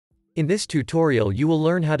In this tutorial you will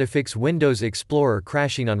learn how to fix Windows Explorer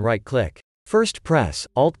crashing on right-click. First press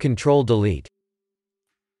Alt-Control-Delete.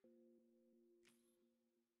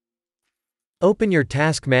 Open your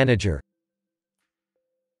Task Manager.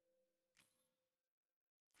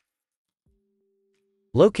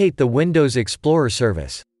 Locate the Windows Explorer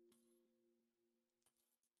service.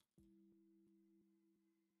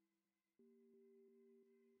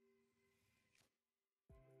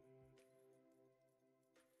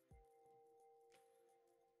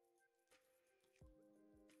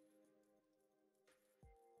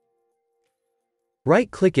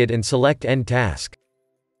 Right-click it and select End Task.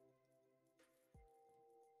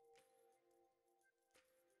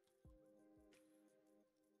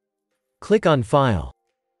 Click on File.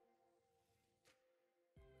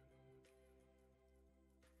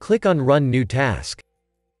 Click on Run New Task.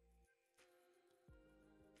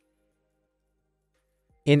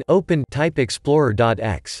 In Open, type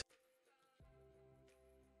Explorer.x.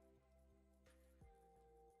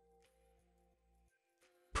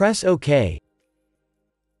 Press OK.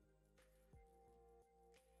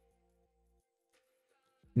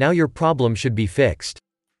 Now your problem should be fixed.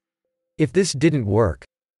 If this didn't work,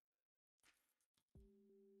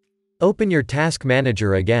 open your Task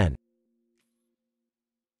Manager again.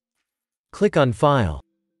 Click on File.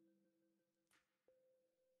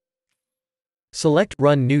 Select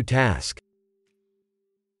Run New Task.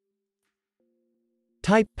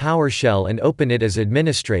 Type PowerShell and open it as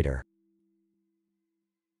administrator.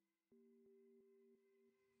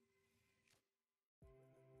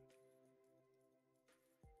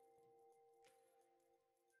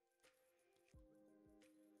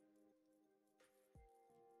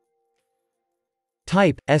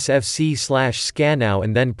 Type sfc/scanow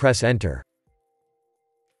and then press Enter.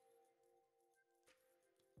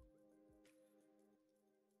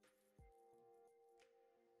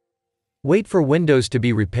 Wait for Windows to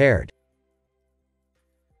be repaired.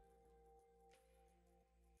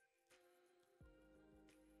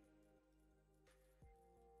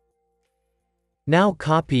 Now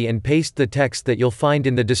copy and paste the text that you'll find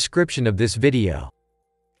in the description of this video.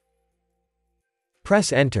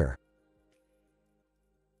 Press Enter.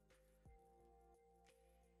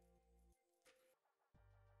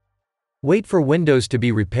 Wait for Windows to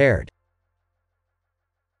be repaired.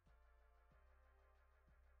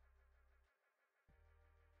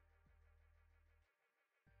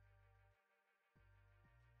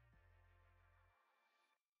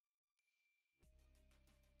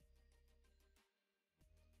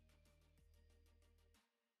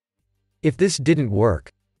 If this didn't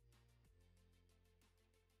work,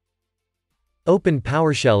 open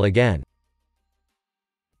PowerShell again.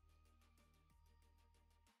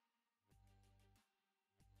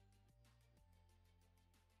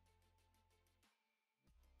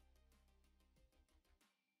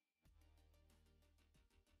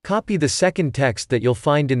 Copy the second text that you'll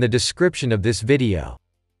find in the description of this video.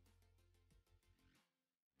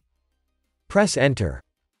 Press Enter.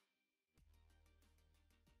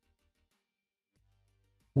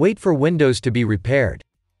 Wait for Windows to be repaired.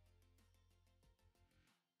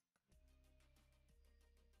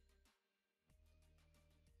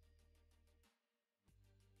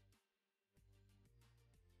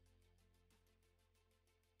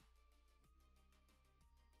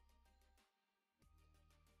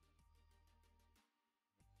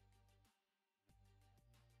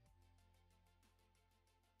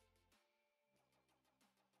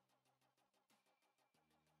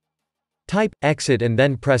 Type exit and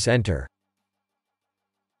then press Enter.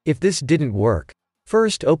 If this didn't work,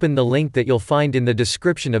 first open the link that you'll find in the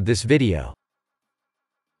description of this video.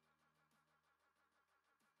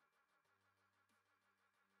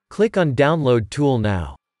 Click on Download Tool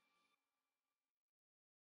now.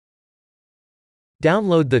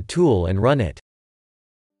 Download the tool and run it.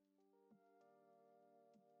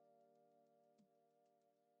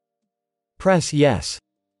 Press Yes.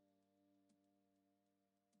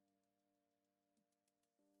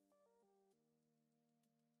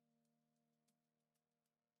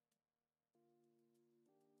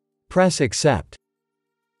 Press Accept.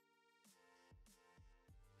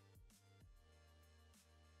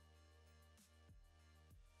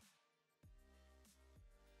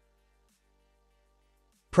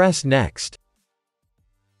 Press Next.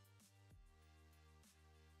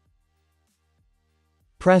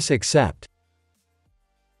 Press Accept.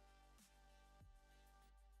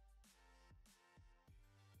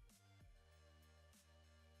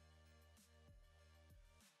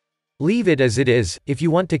 Leave it as it is, if you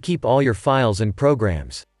want to keep all your files and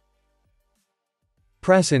programs.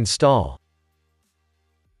 Press Install.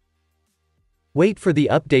 Wait for the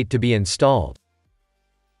update to be installed.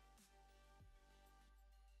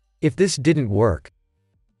 If this didn't work,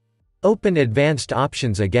 open Advanced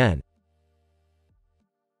Options again.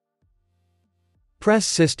 Press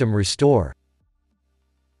System Restore.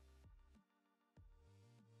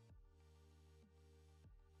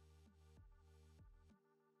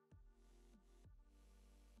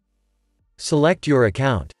 Select your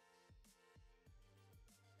account.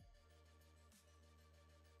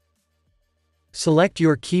 Select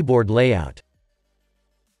your keyboard layout.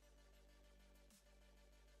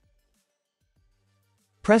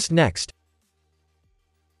 Press Next.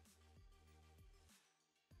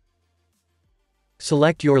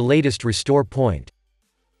 Select your latest restore point.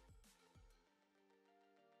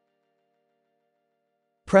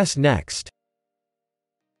 Press Next.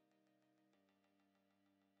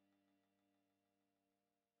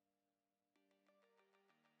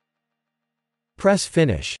 Press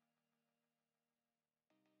Finish.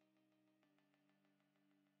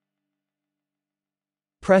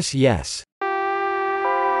 Press Yes.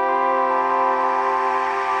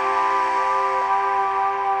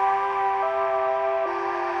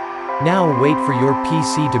 Now wait for your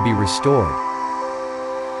PC to be restored.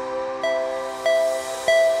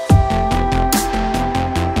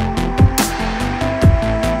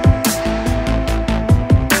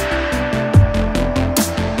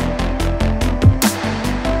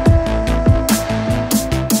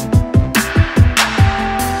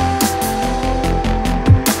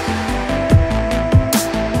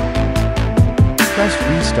 Press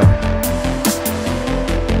Restart.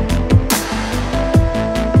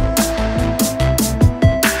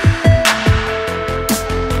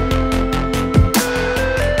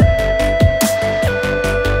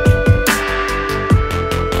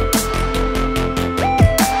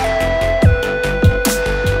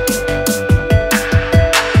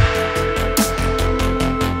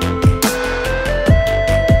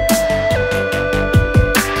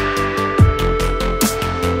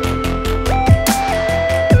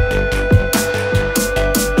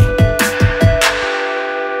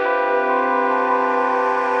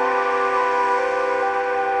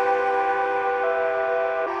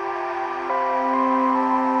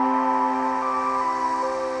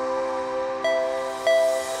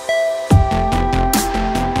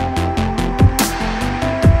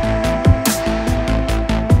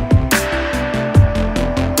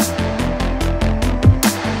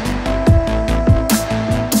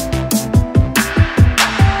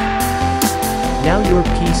 Now your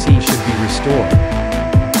PC should be restored.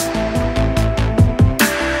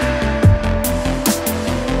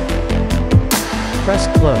 Press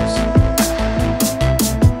Close.